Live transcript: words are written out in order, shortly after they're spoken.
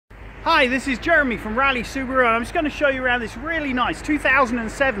Hi, this is Jeremy from Rally Subaru, and I'm just going to show you around this really nice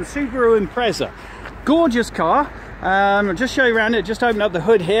 2007 Subaru Impreza. Gorgeous car. I'll just show you around it. Just open up the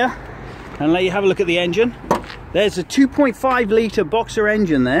hood here and let you have a look at the engine. There's a 2.5 litre boxer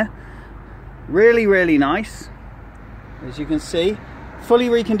engine there. Really, really nice. As you can see, fully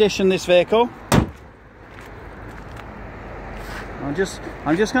reconditioned this vehicle. I'm just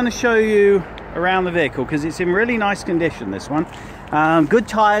going to show you around the vehicle because it's in really nice condition, this one. Good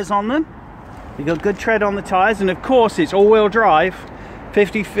tyres on them. You've got good tread on the tyres, and of course it's all-wheel drive.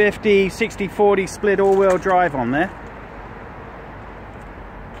 50-50, 60-40 split all-wheel drive on there.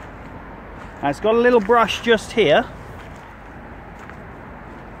 And it's got a little brush just here.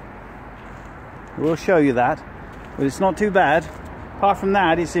 We'll show you that, but it's not too bad. Apart from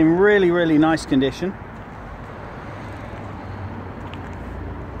that, it's in really, really nice condition.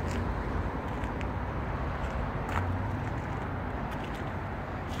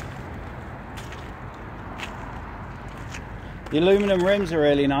 The aluminum rims are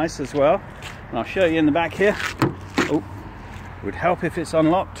really nice as well, and I'll show you in the back here. Oh, it would help if it's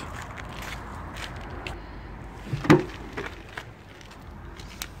unlocked.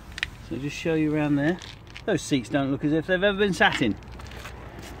 So just show you around there. Those seats don't look as if they've ever been sat in.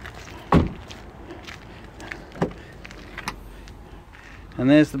 And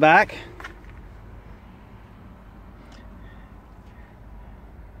there's the back.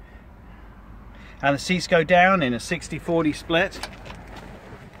 And the seats go down in a 60-40 split.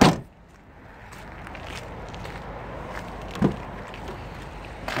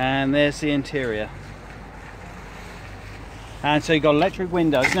 And there's the interior. And so you've got electric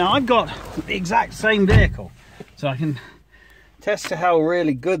windows. Now I've got the exact same vehicle, so I can test to how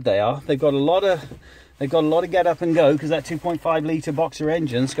really good they are. They've got a lot of get up and go because that 2.5 litre boxer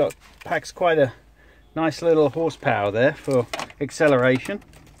engine's packs quite a nice little horsepower there for acceleration.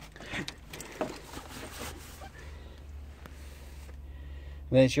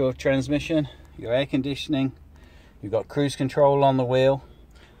 There's your transmission, your air conditioning, you've got cruise control on the wheel,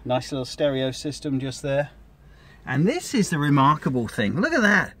 nice little stereo system just there. And this is the remarkable thing, look at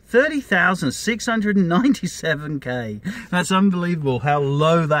that, 30,697 k. That's unbelievable how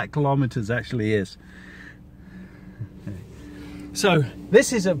low that kilometers actually is. So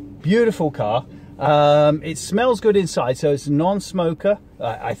this is a beautiful car. It smells good inside, so it's a non-smoker,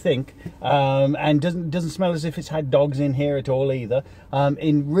 I think, and doesn't smell as if it's had dogs in here at all either.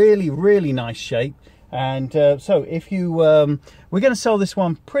 In really, really nice shape. And so if you, we're going to sell this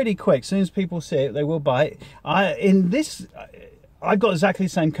one pretty quick. As soon as people see it, they will buy it. I've got exactly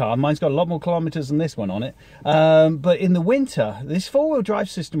the same car. Mine's got a lot more kilometers than this one on it. But in the winter, this four-wheel drive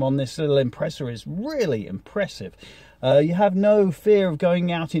system on this little Impreza is really impressive. You have no fear of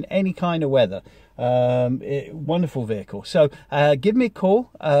going out in any kind of weather. Wonderful vehicle. So give me a call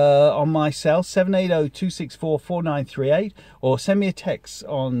on my cell 780-264-4938, or send me a text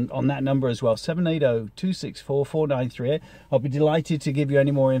on that number as well, 780-264-4938. I'll be delighted to give you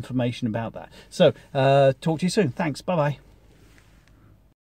any more information about that. So talk to you soon. Thanks. Bye bye.